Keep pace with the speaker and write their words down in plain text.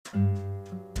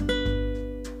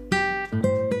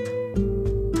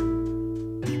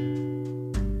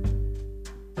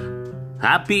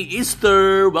Happy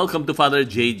Easter! Welcome to Father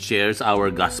Jade Shares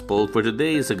our Gospel. For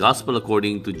today is the Gospel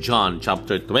according to John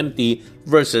chapter 20,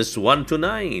 verses 1 to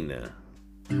 9.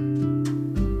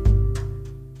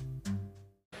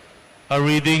 A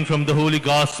reading from the Holy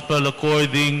Gospel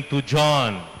according to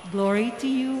John. Glory to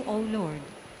you, O Lord.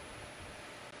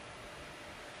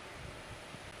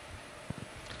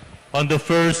 On the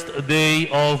first day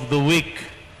of the week,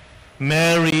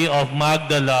 Mary of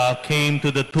Magdala came to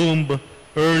the tomb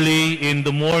early in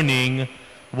the morning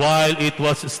while it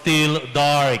was still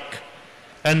dark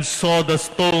and saw the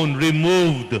stone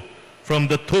removed from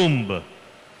the tomb.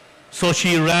 So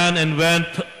she ran and went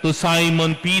to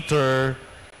Simon Peter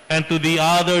and to the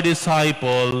other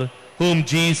disciple whom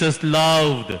Jesus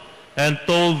loved and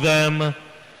told them,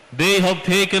 "They have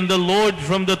taken the Lord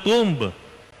from the tomb,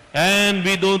 and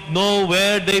we don't know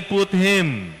where they put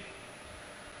him."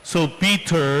 So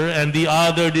Peter and the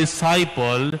other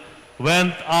disciple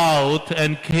went out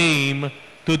and came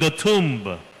to the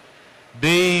tomb.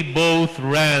 They both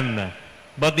ran,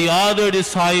 but the other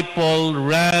disciple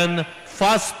ran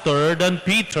faster than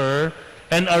Peter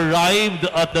and arrived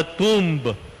at the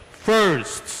tomb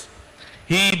first.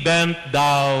 He bent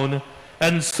down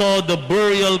and saw the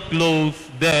burial clothes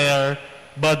there,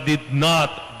 but did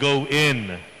not go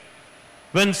in.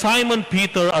 When Simon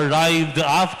Peter arrived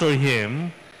after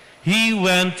him, he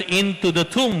went into the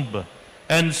tomb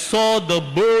and saw the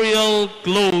burial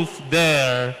clothes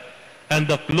there,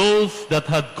 and the clothes that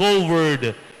had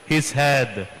covered his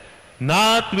head,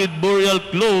 not with burial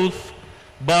clothes,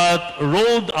 but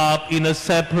rolled up in a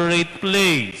separate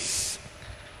place.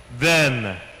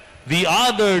 Then the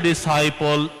other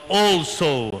disciple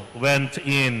also went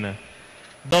in,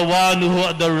 the one who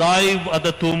had arrived at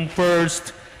the tomb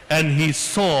first, and he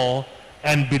saw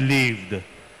and believed.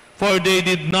 For they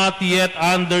did not yet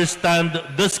understand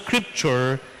the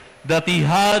scripture that he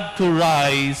had to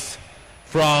rise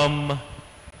from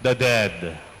the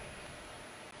dead.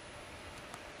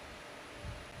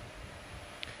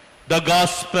 The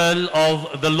Gospel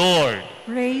of the Lord.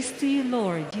 Praise to you,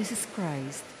 Lord Jesus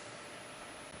Christ.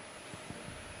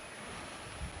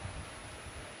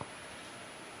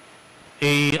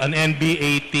 An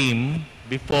NBA team,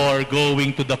 before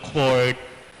going to the court,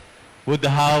 would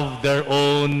have their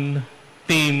own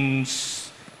teams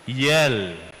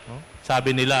yell. Sabi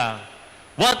nila,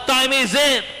 "What time is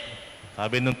it?"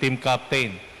 Sabi ng team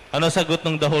captain. Ano sagot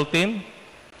ng the whole team?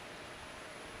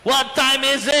 "What time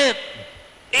is it?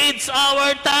 It's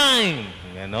our time."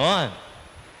 Ganon.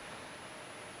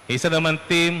 Isa naman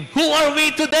team, "Who are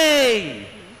we today?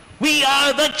 We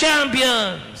are the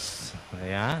champions."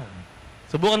 Ayan.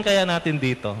 Subukan kaya natin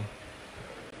dito.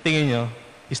 Tingin nyo.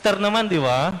 Star naman, di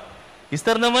ba?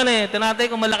 Star naman eh.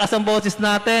 Tinatay kung malakas ang boses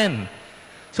natin.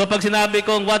 So pag sinabi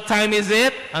kong, "What time is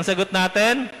it?" Ang sagot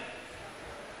natin,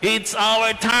 "It's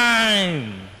our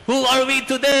time." Who are we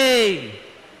today?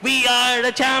 We are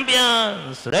the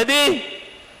champions. Ready?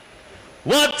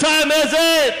 What time is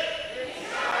it?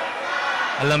 It's our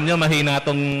time. Alam nyo, mahina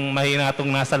tong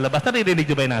nasa labas. Naririnig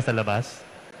nyo ba yung nasa labas?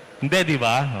 Hindi, di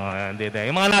ba? Oh, hindi.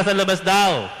 Yung mga nasa labas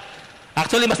daw.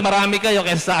 Actually, mas marami kayo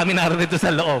kaysa sa amin narito sa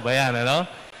loob. Ayan,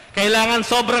 ano? Kailangan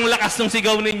sobrang lakas ng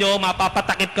sigaw ninyo,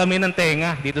 mapapatakip kami ng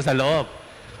tenga dito sa loob.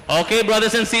 Okay,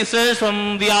 brothers and sisters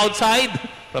from the outside?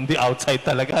 From the outside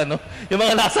talaga, no? Yung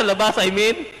mga nasa labas, I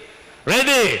mean.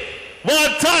 Ready?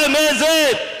 What time is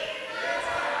it?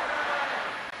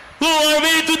 Who are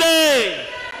we today?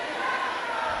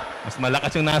 Mas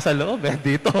malakas yung nasa loob, eh,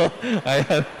 dito.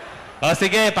 Ayan. O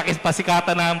sige,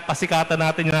 pasikatan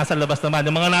natin yung nasa labas naman.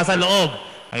 Yung mga nasa loob,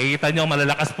 makikita nyo,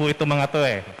 malalakas po ito mga to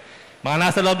eh. Mga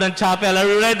nasa loob ng chapel, are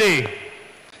you ready?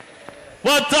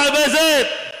 What time is it?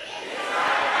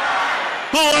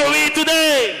 Who are we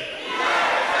today?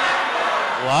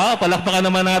 Wow, palakpakan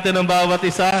naman natin ang bawat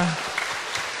isa.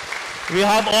 We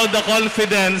have all the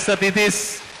confidence that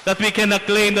we can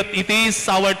acclaim that it is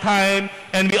our time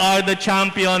and we are the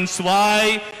champions.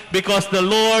 Why? Because the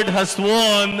Lord has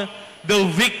won the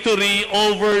victory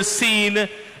over sin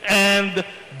and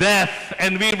death.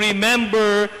 And we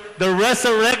remember the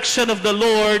resurrection of the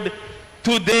Lord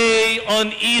today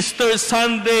on Easter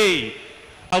Sunday,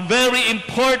 a very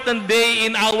important day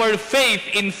in our faith.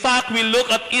 In fact, we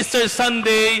look at Easter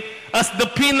Sunday as the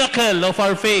pinnacle of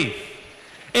our faith.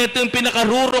 Ito yung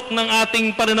pinakarurok ng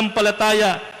ating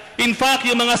pananampalataya. In fact,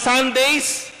 yung mga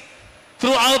Sundays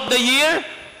throughout the year,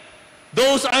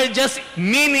 those are just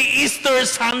mini Easter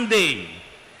Sunday.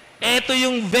 Ito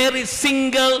yung very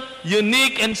single,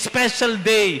 unique, and special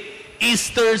day,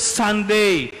 Easter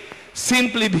Sunday,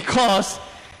 simply because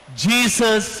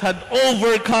Jesus had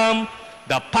overcome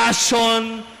the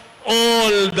passion,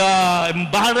 all the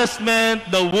embarrassment,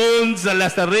 the wounds, the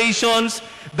lacerations,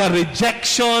 the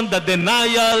rejection, the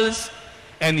denials,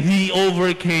 and he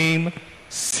overcame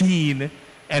sin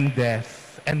and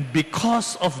death. And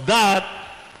because of that,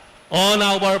 on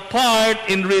our part,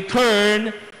 in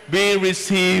return, we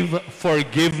receive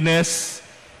forgiveness,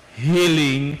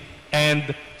 healing,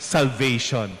 and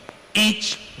salvation.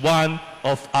 Each one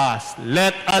of us.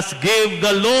 Let us give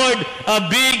the Lord a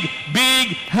big,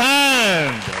 big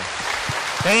hand.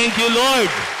 Thank you, Lord.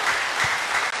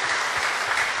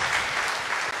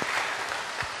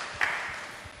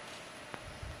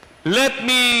 Let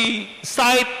me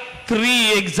cite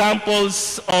 3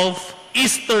 examples of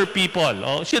Easter people,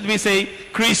 or should we say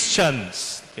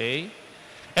Christians, okay?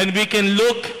 And we can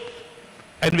look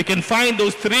and we can find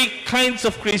those 3 kinds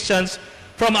of Christians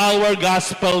from our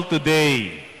gospel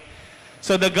today.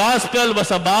 So the gospel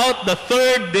was about the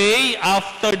 3rd day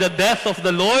after the death of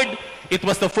the Lord. It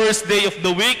was the first day of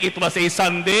the week. It was a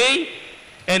Sunday.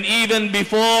 And even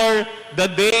before the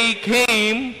day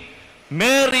came,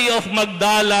 Mary of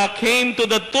Magdala came to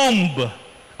the tomb,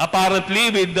 apparently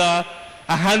with a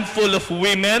handful of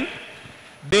women.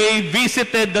 They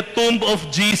visited the tomb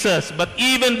of Jesus. But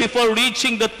even before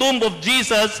reaching the tomb of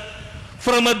Jesus,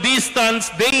 from a distance,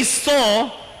 they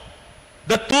saw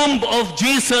the tomb of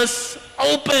Jesus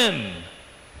open.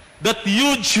 That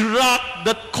huge rock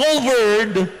that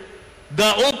covered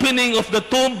the opening of the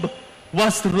tomb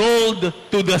was rolled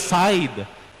to the side,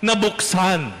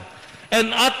 nabuksan.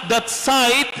 And at that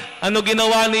sight, ano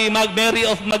ginawa ni Mary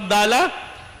of Magdala?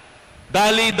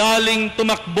 Dali-daling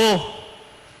tumakbo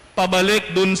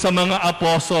pabalik dun sa mga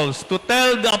apostles to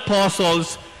tell the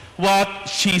apostles what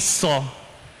she saw.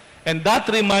 And that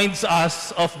reminds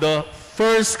us of the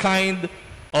first kind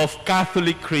of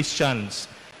Catholic Christians.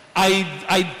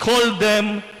 I'd call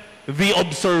them the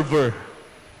observer.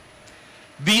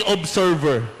 The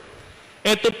observer.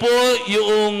 Ito po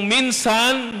yung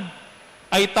minsan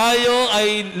ay tayo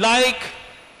ay like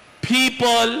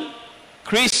people,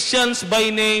 Christians by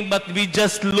name, but we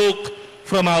just look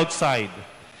from outside.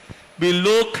 We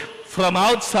look from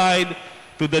outside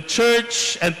to the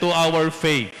church and to our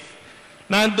faith.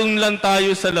 Nandun lang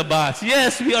tayo sa labas.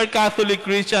 Yes, we are Catholic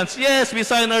Christians. Yes, we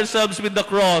sign ourselves with the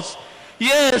cross.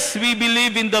 Yes, we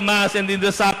believe in the Mass and in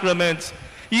the sacraments.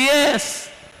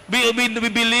 Yes, we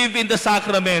believe in the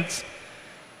sacraments.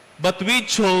 But we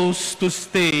chose to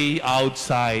stay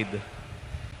outside.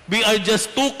 We are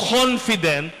just too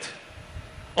confident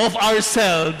of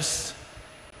ourselves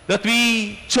that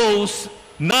we chose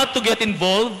not to get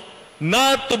involved,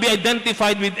 not to be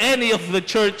identified with any of the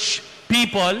church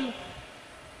people,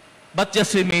 but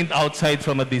just remained outside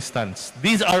from a distance.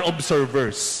 These are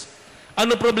observers.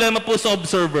 Ano problema po sa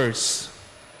observers?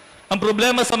 Ang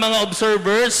problema sa mga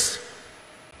observers,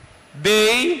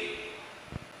 they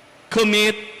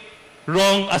commit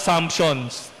wrong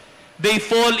assumptions. They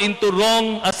fall into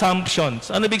wrong assumptions.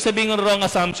 Ano ibig sabihin ng wrong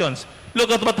assumptions?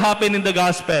 Look at what happened in the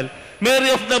gospel.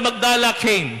 Mary of the Magdala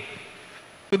came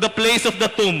to the place of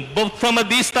the tomb. From a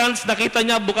distance, nakita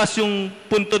niya bukas yung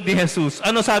puntod ni Jesus.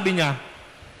 Ano sabi niya?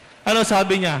 Ano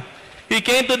sabi niya? He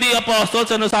came to the apostles.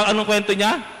 Anong kwento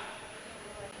niya?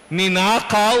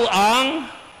 Ninakaw ang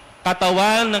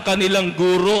katawan ng kanilang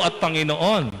guro at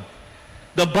Panginoon.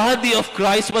 The body of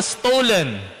Christ was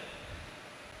stolen.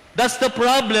 That's the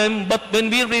problem, but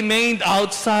when we remained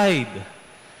outside,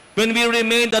 when we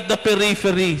remained at the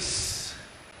peripheries,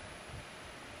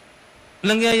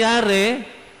 nangyayari,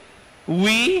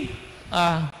 we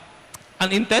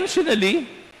unintentionally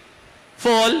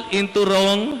fall into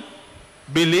wrong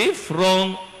belief,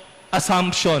 wrong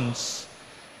assumptions.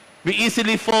 We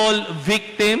easily fall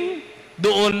victim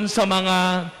doon sa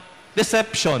mga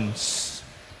deceptions.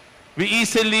 We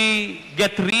easily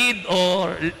get rid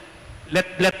or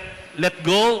let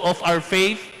go of our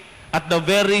faith at the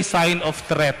very sign of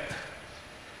threat.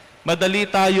 Madali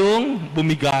tayong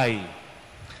bumigay.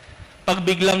 Pag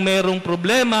biglang merong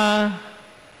problema,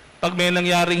 pag may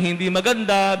nangyaring hindi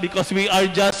maganda, because we are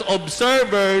just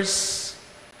observers,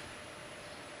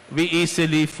 we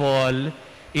easily fall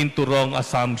into wrong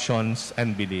assumptions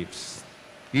and beliefs.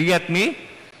 You get me?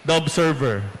 The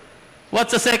observer.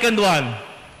 What's the second one?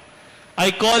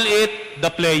 I call it the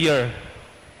player.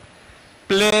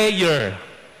 Player.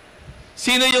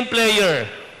 Sino yung player?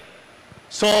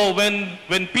 So when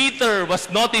Peter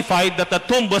was notified that the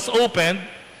tomb was opened,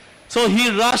 so he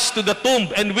rushed to the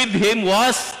tomb, and with him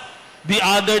was the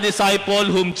other disciple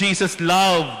whom Jesus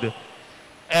loved.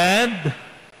 And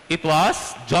it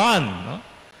was John.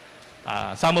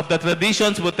 No? Some of the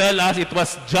traditions would tell us it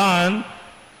was John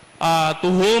to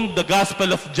whom the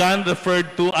Gospel of John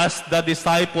referred to as the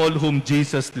disciple whom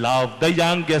Jesus loved, the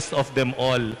youngest of them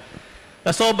all.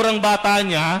 Na sobrang bata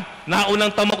niya,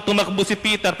 naunang tumakbo si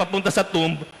Peter papunta sa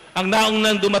tomb, ang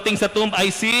naunang dumating sa tomb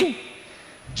ay si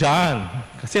John.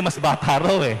 Kasi mas bata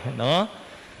raw no?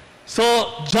 So,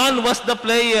 John was the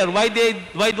player. Why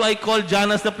do I call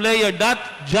John as the player? That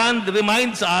John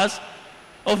reminds us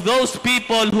of those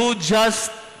people who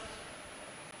just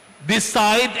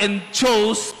decide and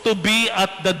chose to be at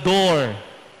the door.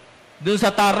 Doon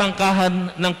sa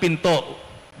tarangkahan ng pinto.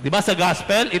 Di ba sa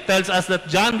gospel, it tells us that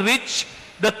John reached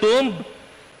the tomb,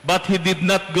 but he did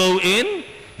not go in.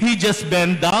 He just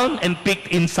bent down and peeked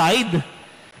inside.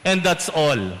 And that's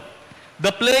all.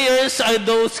 The players are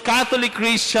those Catholic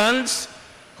Christians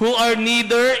who are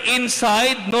neither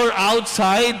inside nor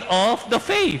outside of the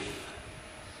faith.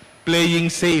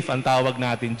 Playing safe ang tawag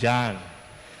natin dyan.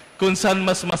 Kung saan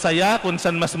mas masaya, kung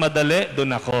saan mas madali, doon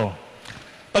ako.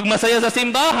 Pag masaya sa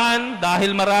simbahan,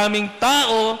 dahil maraming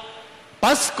tao,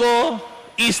 Pasko,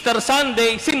 Easter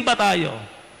Sunday, simba tayo.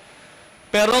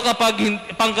 Pero kapag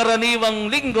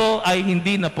pangkaraniwang linggo, ay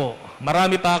hindi na po.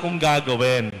 Marami pa akong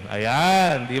gagawin.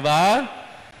 Ayan, di ba?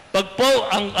 Pag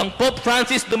ang Pope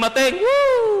Francis dumating,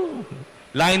 woo!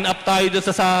 Line up tayo dyan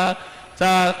sa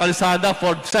kalsada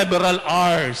for several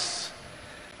hours.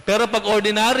 Pero pag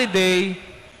ordinary day,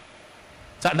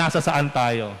 nasa saan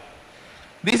tayo?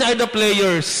 These are the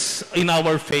players in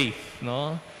our faith,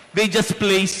 no? They just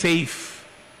play safe.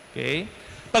 Okay?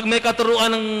 Pag may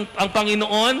katuruan ang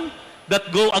Panginoon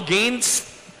that go against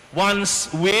one's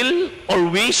will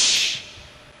or wish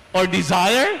or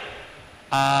desire,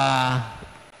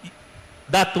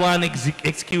 that one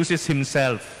excuses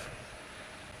himself.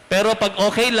 Pero pag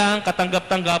okay lang,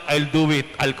 katanggap-tanggap, I'll do it,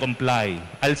 I'll comply,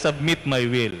 I'll submit my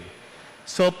will.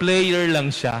 So player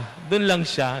lang siya, dun lang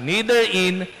siya, neither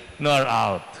in nor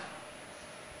out.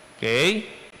 Okay?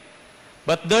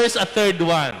 But there's a third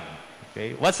one.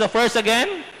 Okay? What's the first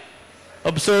again?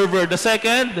 Observer. The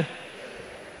second?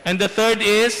 And the third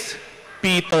is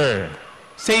Peter.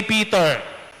 Say Peter.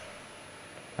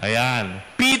 Ayan.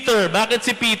 Peter. Bakit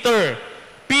si Peter?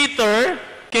 Peter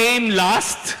came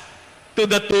last to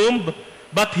the tomb,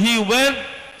 but he went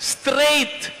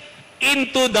straight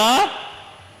into the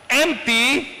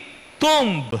empty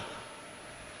tomb.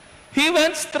 He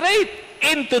went straight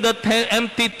into the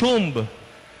empty tomb.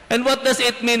 And what does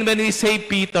it mean when we say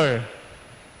Peter?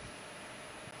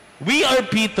 We are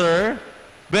Peter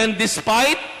when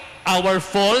despite our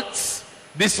faults,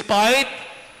 despite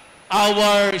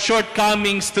our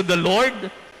shortcomings to the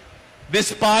Lord,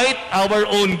 despite our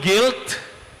own guilt,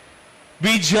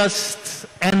 we just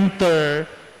enter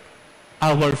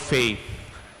our faith.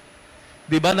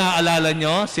 Di ba naaalala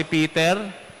nyo si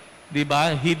Peter? Di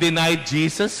ba? He denied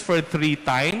Jesus for 3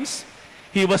 times.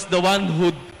 He was the one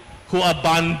who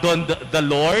abandoned the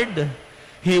Lord.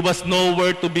 He was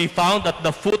nowhere to be found at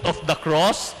the foot of the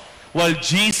cross while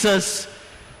Jesus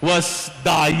was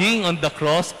dying on the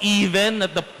cross, even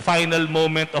at the final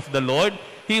moment of the Lord.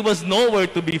 He was nowhere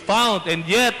to be found. And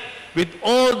yet, with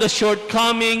all the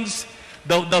shortcomings,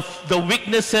 the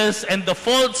weaknesses and the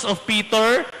faults of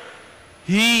Peter,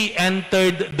 he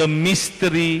entered the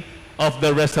mystery of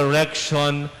the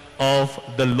resurrection of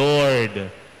the Lord.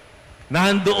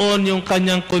 Nandoon yung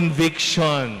kanyang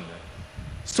conviction.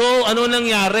 So, ano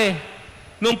nangyari?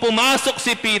 Nung pumasok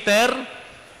si Peter,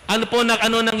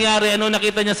 ano nangyari? Ano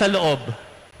nakita niya sa loob?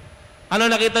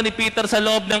 Ano nakita ni Peter sa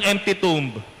loob ng empty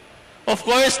tomb? Of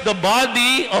course, the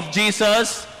body of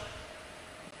Jesus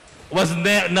was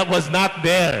not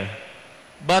there.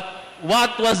 But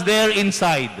what was there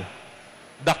inside?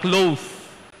 The cloth.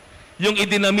 Yung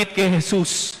idinamit kay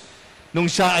Jesus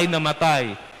nung siya ay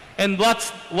namatay. And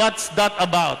what's that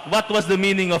about? What was the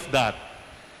meaning of that?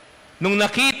 Nung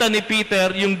nakita ni Peter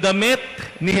yung damit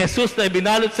ni Jesus na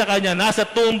ibinalot sa kanya, nasa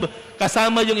tomb,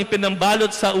 kasama yung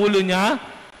ipinambalot sa ulo niya,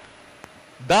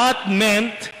 that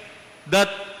meant that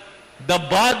the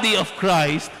body of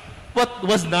Christ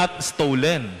was not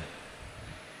stolen.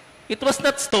 It was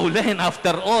not stolen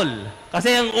after all.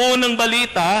 Kasi ang unang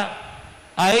balita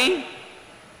ay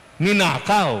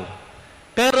ninakaw.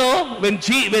 Pero when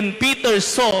Peter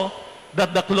saw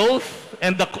that the cloth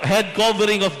and the head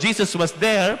covering of Jesus was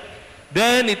there,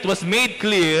 then it was made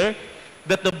clear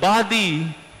that the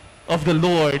body of the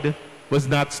Lord was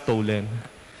not stolen.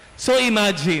 So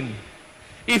imagine,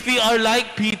 if we are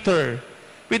like Peter,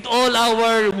 with all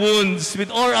our wounds, with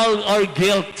all our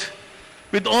guilt,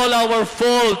 with all our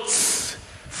faults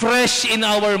fresh in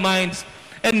our minds,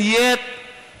 and yet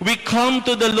we come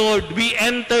to the Lord, we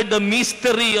enter the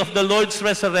mystery of the Lord's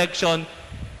resurrection,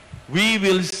 we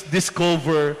will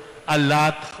discover a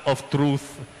lot of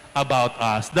truth about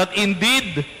us. That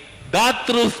indeed, that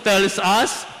truth tells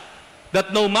us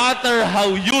that no matter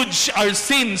how huge our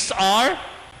sins are,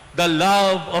 the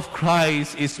love of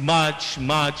Christ is much,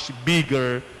 much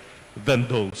bigger than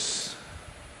those.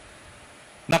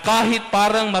 Na kahit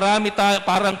parang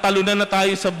parang talunan na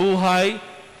tayo sa buhay,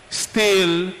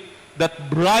 still, that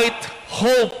bright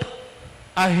hope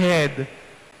ahead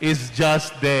is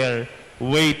just there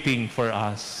waiting for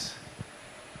us.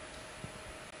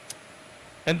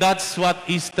 And that's what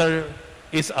Easter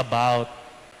is about.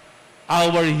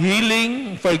 Our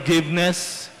healing,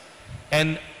 forgiveness,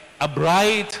 and a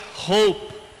bright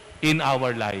hope in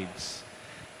our lives.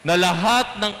 Na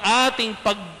lahat ng ating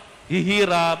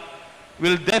paghihirap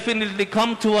will definitely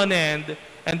come to an end,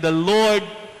 and the Lord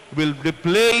will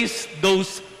replace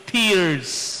those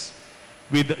tears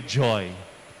with joy.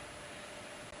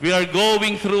 We are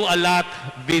going through a lot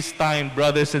this time,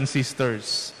 brothers and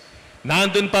sisters.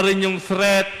 Nandun pa rin yung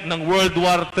threat ng World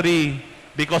War III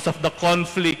because of the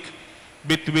conflict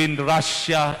between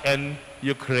Russia and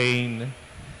Ukraine.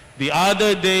 The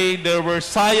other day, there were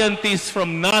scientists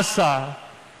from NASA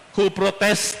who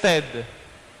protested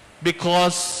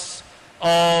because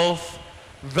of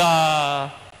the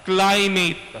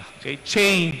climate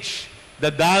change, the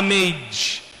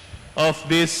damage of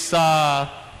this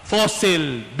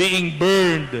fossil being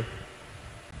burned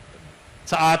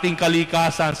sa ating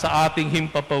kalikasan, sa ating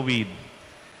himpapawid.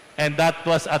 And that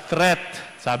was a threat.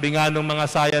 Sabi nga ng mga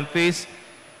scientists,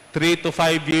 3 to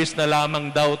 5 years na lamang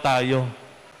daw tayo.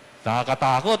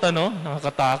 Nakakatakot, ano?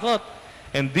 Nakakatakot.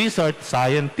 And these are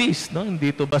scientists, no?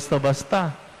 Hindi to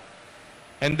basta-basta.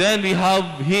 And then we have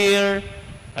here,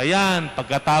 ayan,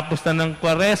 pagkatapos na ng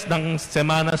Kwares, ng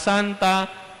Semana Santa,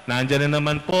 nandiyan na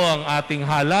naman po ang ating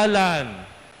halalan.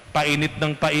 Painit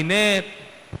ng painit.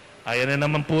 Ayan na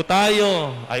naman po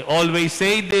tayo. I always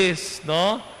say this,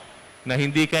 no? Na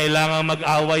hindi kailangan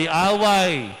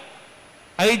mag-away-away.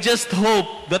 I just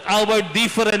hope that our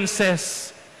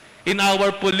differences in our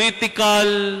political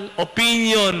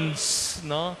opinions,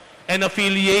 no, and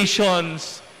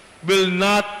affiliations will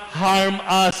not harm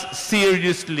us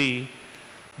seriously,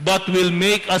 but will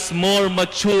make us more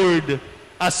matured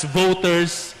as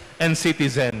voters and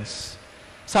citizens.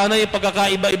 Sana yung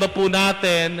pagkakaiba-iba po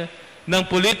natin ng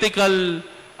political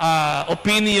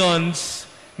opinions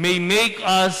may make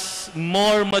us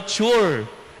more mature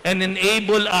and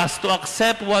enable us to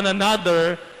accept one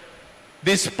another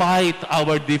despite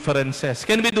our differences.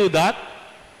 Can we do that?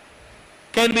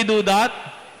 Can we do that?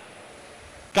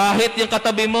 Kahit yung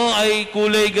katabi mo ay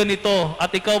kulay ganito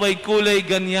at ikaw ay kulay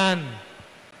ganyan,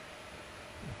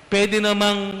 pwede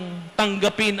namang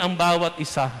tanggapin ang bawat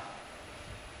isa.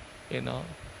 You know?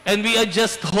 And we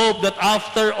just hope that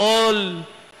after all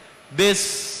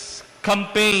this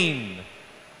campaign,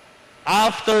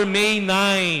 after May 9,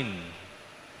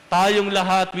 tayong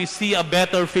lahat, we see a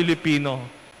better Filipino,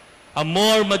 a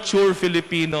more mature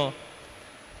Filipino.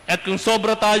 At kung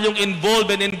sobra tayong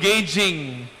involved and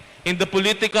engaging in the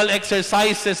political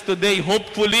exercises today,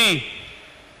 hopefully,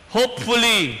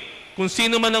 kung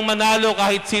sino man ang manalo,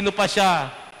 kahit sino pa siya,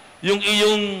 yung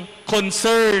iyong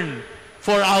concern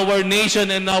for our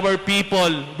nation and our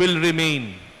people will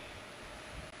remain.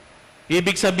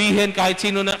 Ibig sabihin, kahit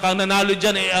sino na kang nanalo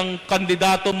dyan, ang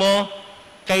kandidato mo,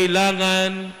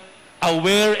 kailangan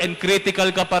aware and critical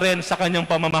ka pa rin sa kanyang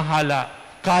pamamahala.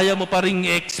 Kaya mo pa rin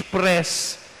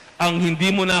i-express ang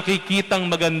hindi mo nakikitang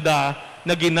maganda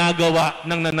na ginagawa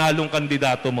ng nanalong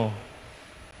kandidato mo.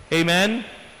 Amen?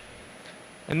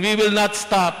 And we will not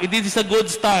stop. It is a good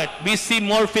start. We see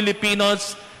more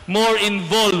Filipinos more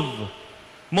involved,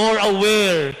 more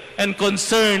aware, and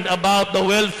concerned about the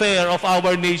welfare of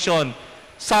our nation.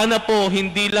 Sana po,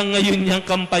 hindi lang ngayon yung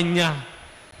kampanya.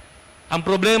 Ang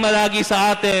problema lagi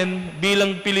sa atin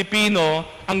bilang Pilipino,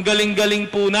 ang galing-galing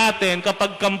po natin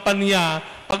kapag kampanya,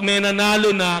 pag may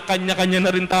nanalo na, kanya-kanya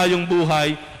na rin tayong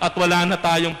buhay at wala na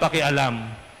tayong pakialam.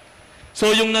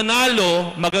 So yung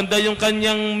nanalo, maganda yung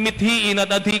kanyang mithiin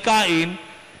at adhikain,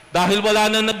 dahil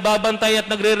wala na nagbabantay at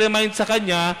nagre-remind sa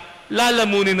kanya,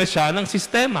 lalamunin na siya ng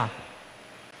sistema.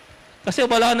 Kasi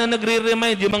wala na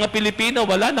nagre-remind. Yung mga Pilipino,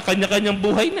 wala na, kanya-kanyang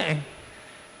buhay na eh.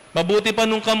 Mabuti pa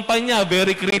nung kampanya,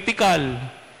 very critical,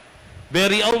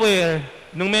 very aware.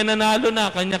 Nung may nanalo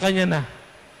na, kanya-kanya na.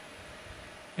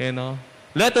 You know?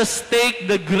 Let us take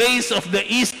the grace of the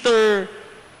Easter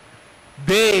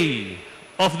day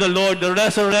of the Lord, the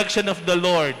resurrection of the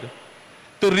Lord,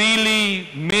 to really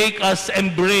make us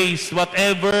embrace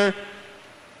whatever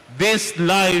this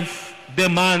life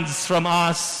demands from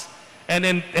us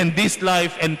and this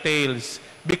life entails,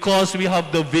 because we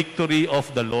have the victory of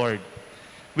the Lord.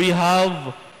 We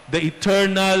have the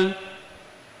eternal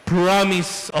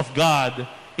promise of God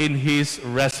in His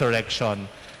resurrection.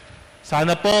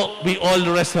 Sana po we all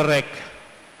resurrect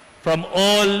from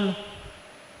all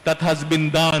that has been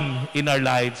done in our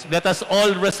lives. Let us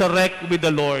all resurrect with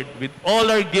the Lord. With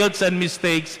all our guilts and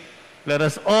mistakes, let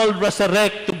us all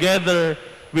resurrect together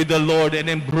with the Lord and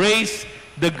embrace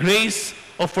the grace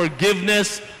of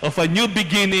forgiveness, of a new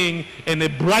beginning, and a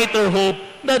brighter hope,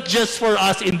 not just for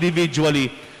us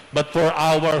individually, but for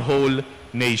our whole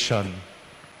nation.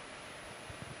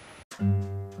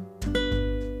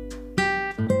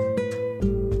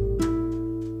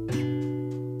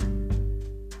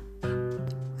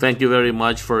 Thank you very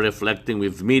much for reflecting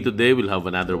with me today. We'll have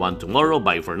another one tomorrow.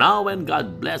 Bye for now, and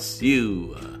God bless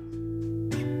you.